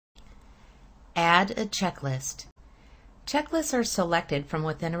Add a checklist. Checklists are selected from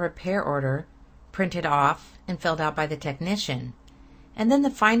within a repair order, printed off, and filled out by the technician. And then the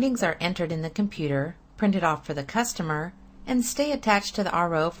findings are entered in the computer, printed off for the customer, and stay attached to the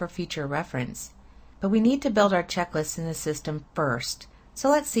RO for future reference. But we need to build our checklists in the system first, so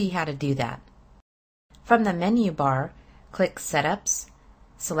let's see how to do that. From the menu bar, click Setups,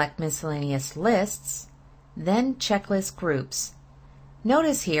 select Miscellaneous Lists, then Checklist Groups.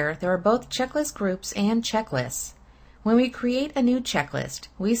 Notice here there are both checklist groups and checklists. When we create a new checklist,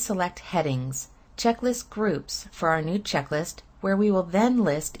 we select Headings, Checklist Groups for our new checklist, where we will then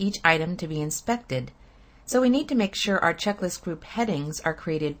list each item to be inspected. So we need to make sure our checklist group headings are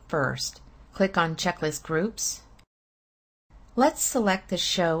created first. Click on Checklist Groups. Let's select the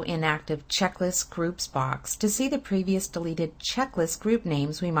Show Inactive Checklist Groups box to see the previous deleted checklist group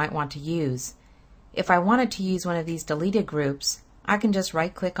names we might want to use. If I wanted to use one of these deleted groups, I can just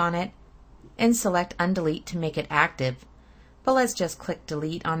right-click on it and select Undelete to make it active. But let's just click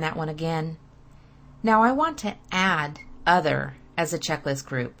Delete on that one again. Now I want to add Other as a checklist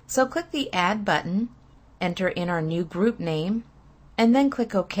group. So click the Add button, enter in our new group name, and then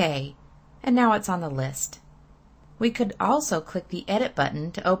click OK. And now it's on the list. We could also click the Edit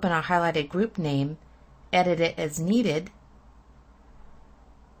button to open a highlighted group name, edit it as needed,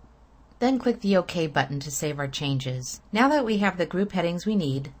 then click the OK button to save our changes. Now that we have the group headings we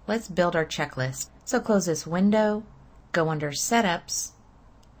need, let's build our checklist. So close this window, go under Setups,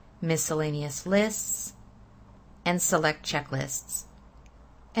 Miscellaneous Lists, and select Checklists.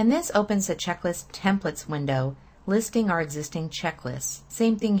 And this opens the Checklist Templates window, listing our existing checklists.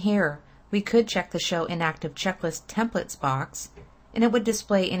 Same thing here. We could check the Show Inactive Checklist Templates box, and it would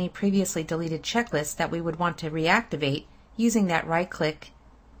display any previously deleted checklists that we would want to reactivate using that right-click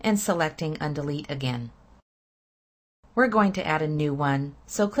and selecting Undelete again. We're going to add a new one,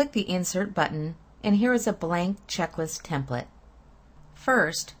 so click the Insert button, and here is a blank checklist template.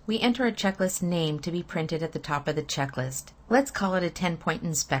 First, we enter a checklist name to be printed at the top of the checklist. Let's call it a 10-point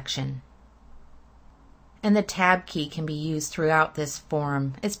inspection. And the tab key can be used throughout this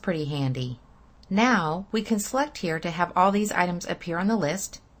form. It's pretty handy. Now, we can select here to have all these items appear on the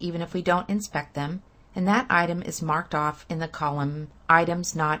list, even if we don't inspect them, and that item is marked off in the column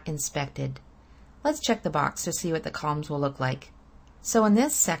Items Not Inspected. Let's check the box to see what the columns will look like. So in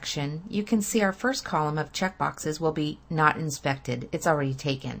this section, you can see our first column of checkboxes will be Not Inspected. It's already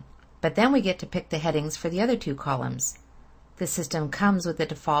taken. But then we get to pick the headings for the other two columns. The system comes with the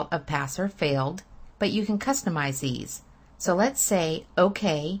default of Pass or Failed, but you can customize these. So let's say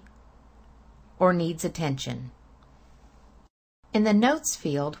OK or Needs Attention. In the Notes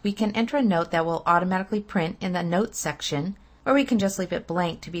field, we can enter a note that will automatically print in the Notes section, or we can just leave it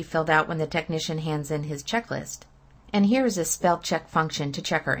blank to be filled out when the technician hands in his checklist. And here is a spell check function to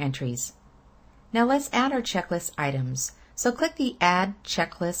check our entries. Now let's add our checklist items. So click the Add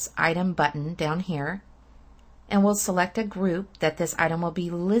Checklist Item button down here, and we'll select a group that this item will be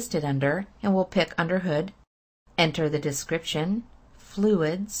listed under, and we'll pick Under Hood, enter the description,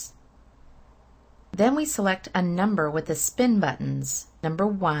 Fluids. Then we select a number with the spin buttons, number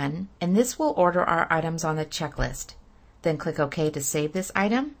 1, and this will order our items on the checklist. Then click OK to save this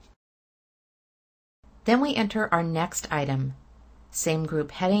item. Then we enter our next item, same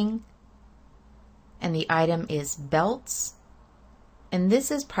group heading, and the item is Belts, and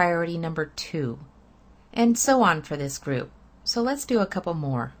this is priority number 2, and so on for this group. So let's do a couple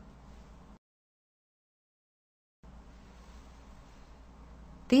more.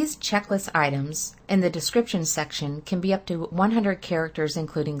 These checklist items in the description section can be up to 100 characters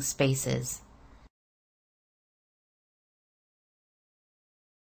including spaces.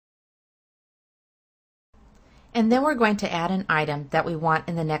 And then we're going to add an item that we want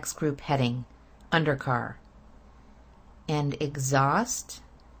in the next group heading, Undercar, and Exhaust,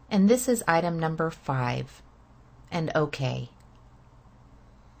 and this is item number 5, and OK.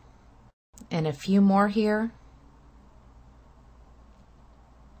 And a few more here.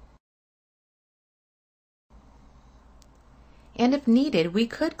 And if needed, we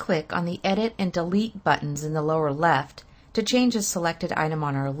could click on the Edit and Delete buttons in the lower left to change a selected item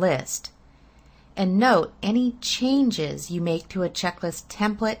on our list. And note, any changes you make to a checklist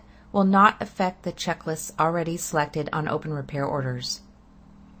template will not affect the checklists already selected on open repair orders.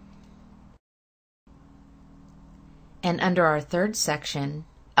 And under our third section,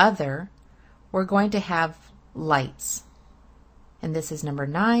 Other, we're going to have Lights. And this is number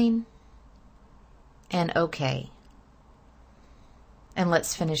 9, and OK. And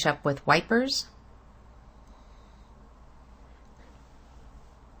let's finish up with Wipers.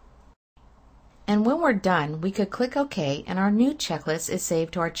 And And when we're done, we could click OK and our new checklist is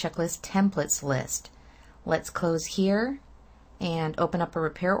saved to our checklist templates list. Let's close here and open up a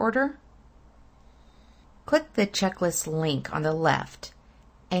repair order. Click the checklist link on the left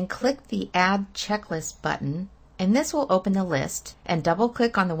and click the Add Checklist button, and this will open the list, and double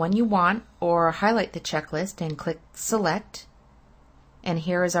click on the one you want or highlight the checklist and click Select, and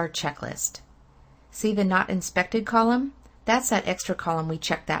here is our checklist. See the Not Inspected column? That's that extra column we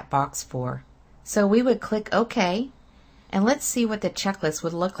checked that box for. So we would click OK, and let's see what the checklist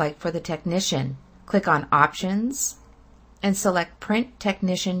would look like for the technician. Click on Options and select Print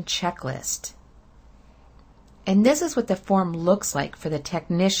Technician Checklist. And this is what the form looks like for the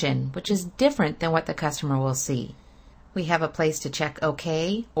technician, which is different than what the customer will see. We have a place to check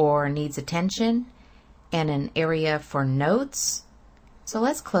OK or needs attention, and an area for notes. So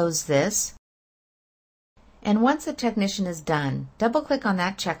let's close this. And once the technician is done, double click on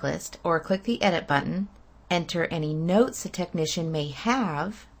that checklist or click the Edit button, enter any notes the technician may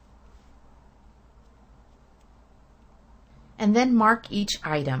have, and then mark each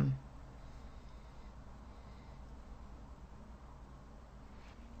item.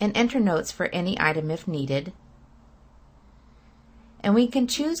 And enter notes for any item if needed. And we can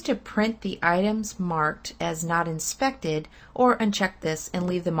choose to print the items marked as not inspected or uncheck this and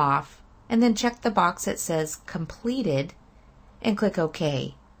leave them off, and then check the box that says completed and click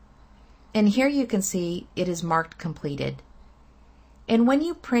OK. And here you can see it is marked completed. And when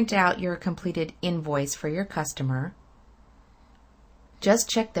you print out your completed invoice for your customer, just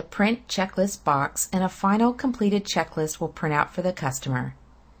check the Print Checklist box and a final completed checklist will print out for the customer.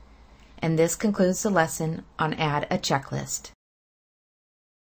 And this concludes the lesson on Add a Checklist.